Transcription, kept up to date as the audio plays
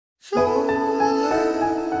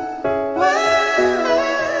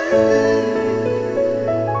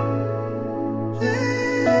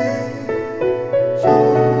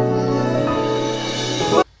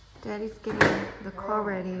all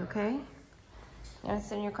ready, okay? You want to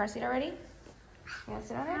sit in your car seat already? You want to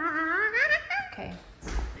sit on it? Okay.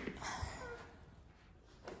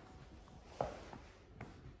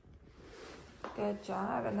 Good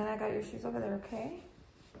job. And then I got your shoes over there, okay?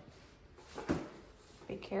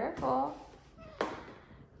 Be careful.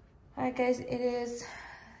 Alright guys, it is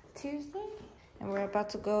Tuesday and we're about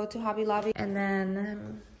to go to Hobby Lobby, and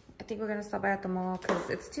then I think we're gonna stop by at the mall because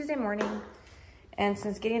it's Tuesday morning, and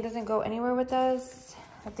since Gideon doesn't go anywhere with us,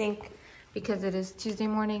 I think because it is Tuesday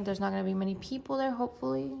morning, there's not gonna be many people there,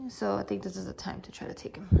 hopefully. So I think this is the time to try to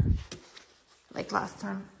take him, like last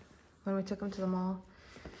time when we took him to the mall.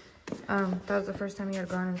 That was the first time he had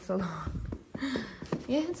gone in so long.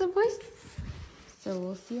 Yeah, handsome boys. So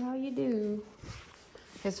we'll see how you do.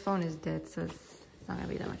 His phone is dead, so it's not gonna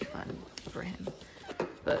be that much fun for him.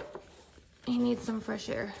 But he needs some fresh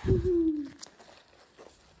air.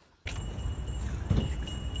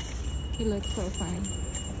 He looks so funny.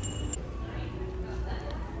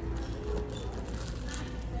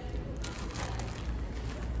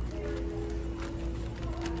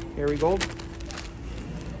 Here we go.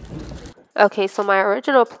 Okay, so my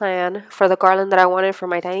original plan for the garland that I wanted for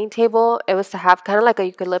my dining table, it was to have kind of like a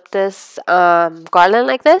eucalyptus garland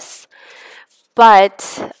like this.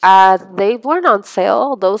 But they weren't on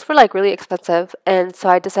sale. Those were like really expensive. And so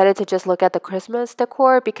I decided to just look at the Christmas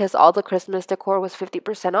decor because all the Christmas decor was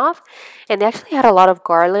 50% off. And they actually had a lot of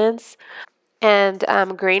garlands and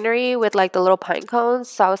greenery with like the little pine cones.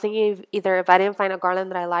 So I was thinking either if I didn't find a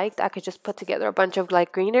garland that I liked, I could just put together a bunch of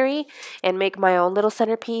like greenery and make my own little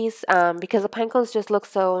centerpiece, because the pine cones just look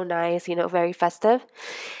so nice, you know, very festive.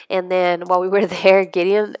 And then while we were there,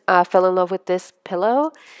 Gideon fell in love with this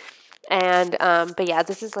pillow. And but yeah,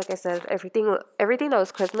 this is, like I said, everything that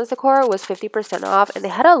was Christmas decor was 50% off, and they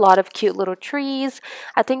had a lot of cute little trees.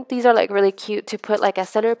 I think these are like really cute to put like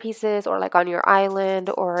as centerpieces or like on your island,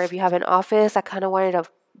 or if you have an office. I kind of wanted to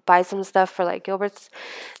buy some stuff for like Gilbert's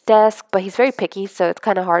desk, but he's very picky, so it's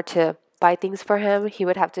kind of hard to buy things for him. He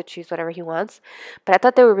would have to choose whatever he wants. But I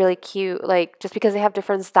thought they were really cute, like just because they have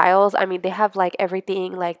different styles. I mean, they have like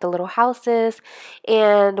everything, like the little houses,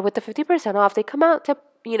 and with the 50% off, they come out to,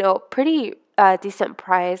 you know, pretty decent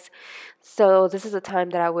price. So this is a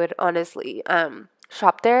time that I would honestly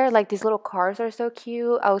shop there. Like these little cars are so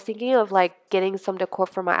cute. I was thinking of like getting some decor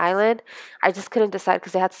for my island. I just couldn't decide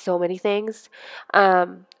because they had so many things.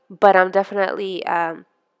 But I'm definitely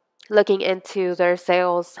looking into their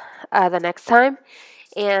sales the next time.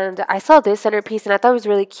 And I saw this centerpiece and I thought it was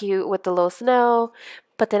really cute with the little snow.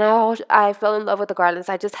 But then I fell in love with the garlands.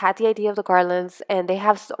 I just had the idea of the garlands, and they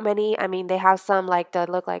have so many. I mean, they have some like that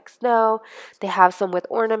look like snow. They have some with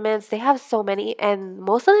ornaments. They have so many, and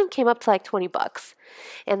most of them came up to like $20.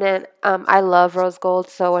 And then I love rose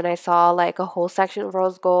gold, so when I saw like a whole section of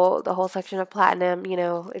rose gold, the whole section of platinum, you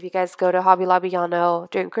know, if you guys go to Hobby Lobby, y'all know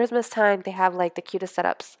during Christmas time they have like the cutest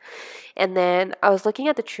setups. And then I was looking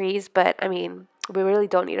at the trees, but I mean, we really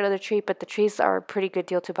don't need another tree, but the trees are a pretty good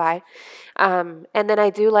deal to buy. And then I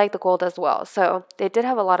do like the gold as well. So they did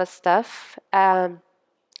have a lot of stuff.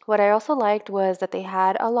 What I also liked was that they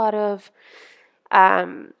had a lot of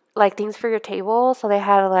like things for your table. So they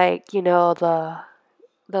had like, you know, the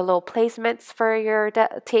little placements for your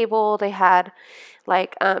table. They had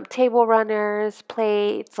like table runners,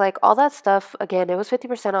 plates, like all that stuff. Again, it was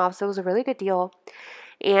 50% off, so it was a really good deal.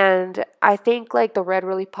 And I think like the red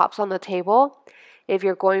really pops on the table if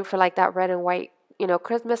you're going for like that red and white, you know,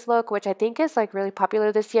 Christmas look, which I think is like really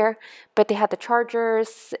popular this year. But they had the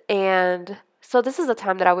chargers, and so this is the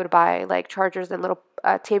time that I would buy like chargers and little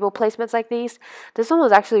table placements like these. This one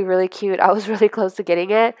was actually really cute. I was really close to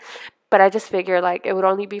getting it, but I just figured like it would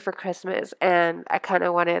only be for Christmas, and I kind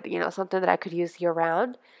of wanted, you know, something that I could use year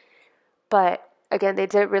round. But again, they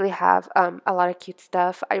did really have a lot of cute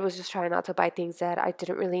stuff. I was just trying not to buy things that I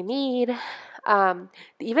didn't really need.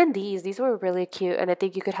 Even these were really cute, and I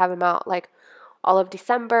think you could have them out like all of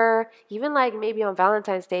December, even like maybe on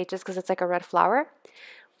Valentine's Day, just because it's like a red flower.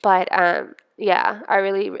 But yeah, I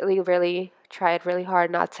really tried really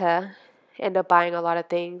hard not to end up buying a lot of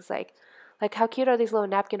things. Like how cute are these little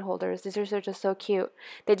napkin holders? These are just so cute.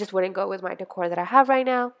 They just wouldn't go with my decor that I have right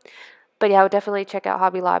now. But yeah, I would definitely check out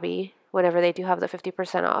Hobby Lobby whenever they do have the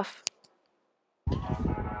 50% off.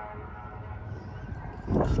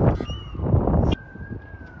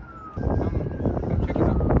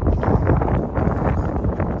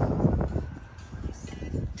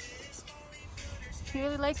 He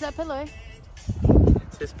really likes that pillow.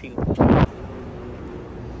 It's his pink.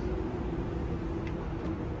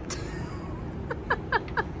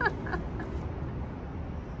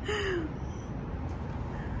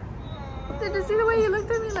 Did you see the way you looked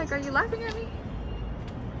at me? Like, are you laughing at me?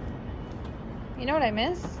 You know what I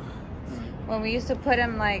miss? When we used to put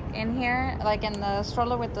him like in here, like in the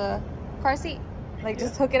stroller with the car seat, like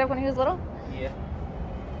just hook it up when he was little. Yeah.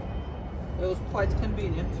 It was quite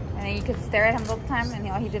convenient. And then you could stare at him the whole time, and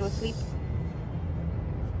all he did was sleep.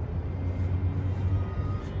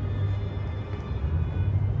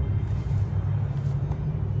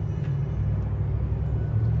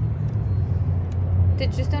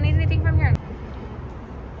 Did you still need anything from here?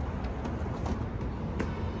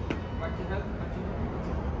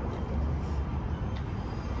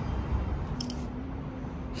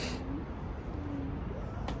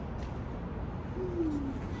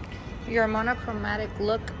 Your monochromatic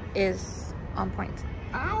look is on point.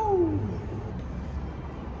 Ow!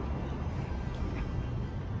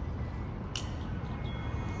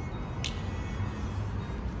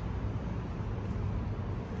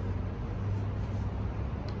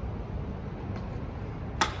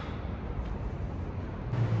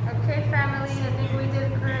 Okay, family, I think we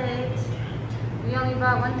did great. We only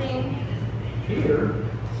bought one thing. Here?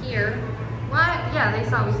 Here. What? Yeah, they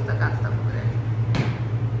saw we still got stuff over there.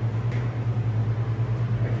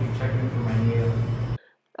 I keep checking for my nail.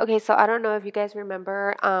 Okay, so I don't know if you guys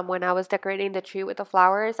remember when I was decorating the tree with the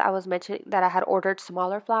flowers, I was mentioning that I had ordered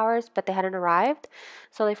smaller flowers, but they hadn't arrived.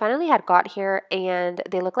 So they finally had got here and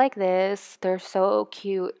they look like this. They're so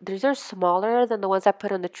cute. These are smaller than the ones I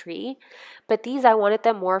put on the tree, but these I wanted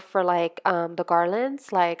them more for like the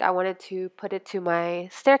garlands. Like I wanted to put it to my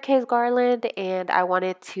staircase garland and I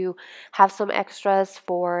wanted to have some extras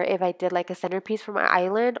for if I did like a centerpiece for my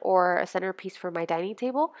island or a centerpiece for my dining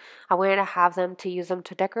table. I wanted to have them to use them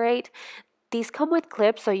to decorate. These come with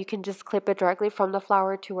clips, so you can just clip it directly from the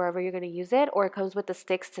flower to wherever you're going to use it, or it comes with the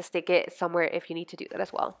sticks to stick it somewhere if you need to do that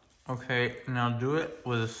as well. Okay, now do it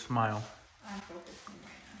with a smile. I'm focusing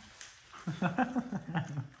right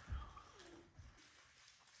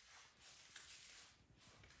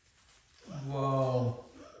now. Whoa.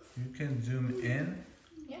 You can zoom in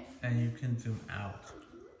and you can zoom out.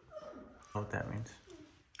 What that means.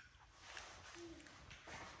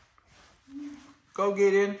 Go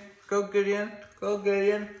get in. Go get in. Go get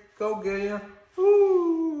in. Go get in.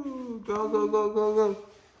 Woo! Go, go, go, go, go.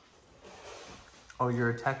 Oh, you're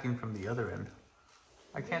attacking from the other end.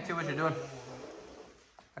 I can't see what you're doing.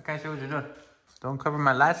 I can't see what you're doing. Don't cover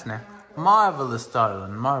my lights now. Marvelous,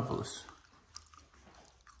 darling. Marvelous.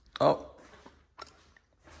 Oh.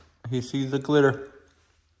 He sees the glitter.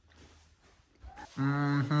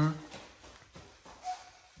 Mm-hmm.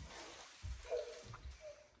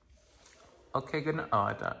 Okay, good night. Oh,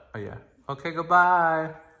 I thought. Oh, yeah. Okay, goodbye.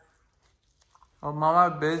 Oh,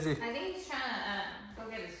 mama, busy. I think he's trying to go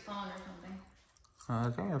get his phone or something. I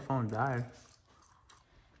think your phone died.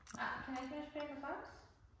 Can I finish paying the box?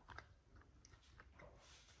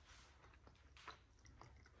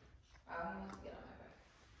 Oh, he wants to get on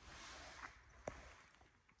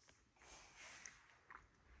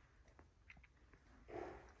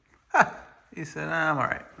my back. He said, I'm all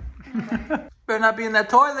right. Better not be in that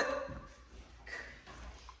toilet.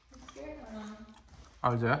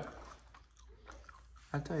 Oh, yeah?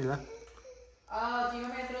 I tell you that. Oh, do you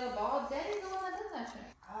want me to throw the ball? Daddy's the one that does that shit.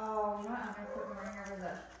 Oh, you know what? I'm gonna put them right here with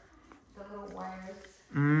the little wires.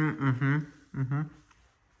 Mm-hmm.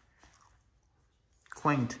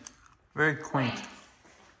 Quaint. Very quaint.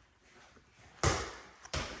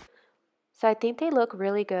 So I think they look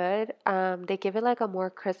really good. They give it like a more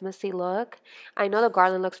Christmassy look. I know the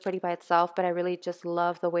garland looks pretty by itself, but I really just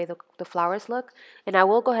love the way the flowers look. And I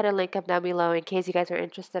will go ahead and link them down below in case you guys are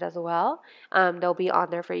interested as well. They'll be on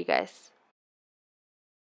there for you guys.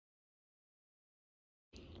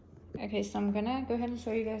 Okay, so I'm gonna go ahead and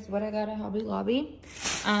show you guys what I got at Hobby Lobby.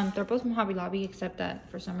 They're both from Hobby Lobby, except that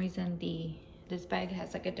for some reason this bag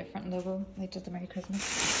has like a different logo, like just a Merry Christmas.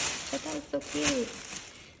 I thought it was so cute.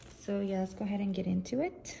 So yeah, let's go ahead and get into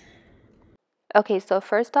it. Okay, so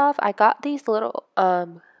first off, I got these little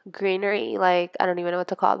greenery, like I don't even know what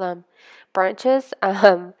to call them, branches.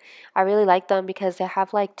 I really like them because they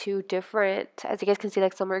have like two different, as you guys can see,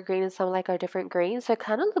 like some are green and some like are different greens. So it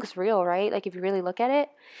kind of looks real, right? Like if you really look at it.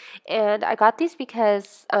 And I got these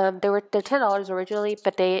because they're $10 originally,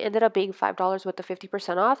 but they ended up being $5 with the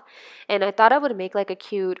 50% off. And I thought I would make like a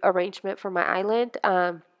cute arrangement for my island.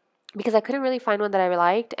 Because I couldn't really find one that I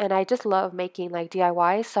liked, and I just love making like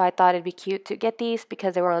DIYs, so I thought it'd be cute to get these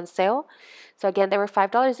because they were on sale. So again, they were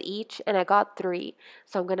 $5 each, and I got 3.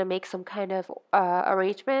 So I'm gonna make some kind of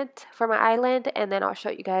arrangement for my island, and then I'll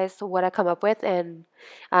show you guys what I come up with. And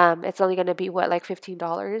it's only gonna be what, like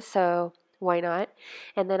 $15. So why not?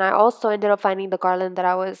 And then I also ended up finding the garland that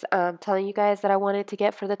I was telling you guys that I wanted to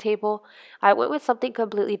get for the table. I went with something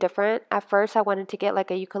completely different. At first, I wanted to get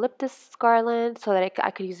like a eucalyptus garland so that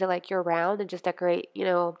I could use it like year round and just decorate,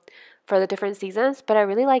 for the different seasons. But I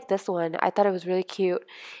really like this one. I thought it was really cute.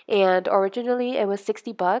 And originally, it was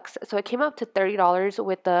 $60, so it came up to $30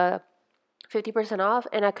 with the 50% off,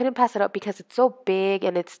 and I couldn't pass it up because it's so big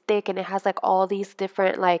and it's thick and it has like all these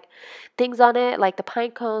different like things on it, like the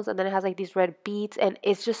pine cones, and then it has like these red beads, and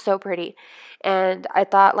it's just so pretty. And I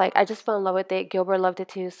thought, like, I just fell in love with it. Gilbert loved it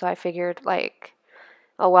too, so I figured like,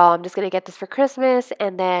 oh well, I'm just gonna get this for Christmas,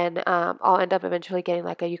 and then I'll end up eventually getting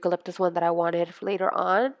like a eucalyptus one that I wanted later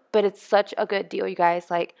on. But it's such a good deal, you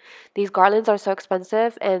guys. Like, these garlands are so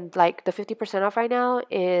expensive, and like the 50% off right now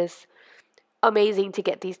is amazing to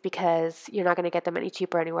get these because you're not going to get them any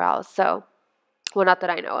cheaper anywhere else. So, well, not that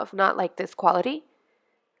I know of, not like this quality.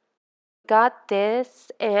 Got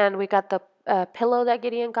this, and we got the pillow that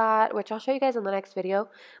Gideon got, which I'll show you guys in the next video.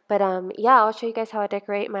 But yeah, I'll show you guys how I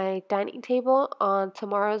decorate my dining table on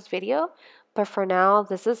tomorrow's video. But for now,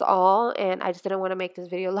 this is all, and I just didn't want to make this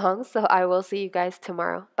video long, so I will see you guys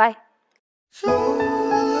tomorrow. Bye. So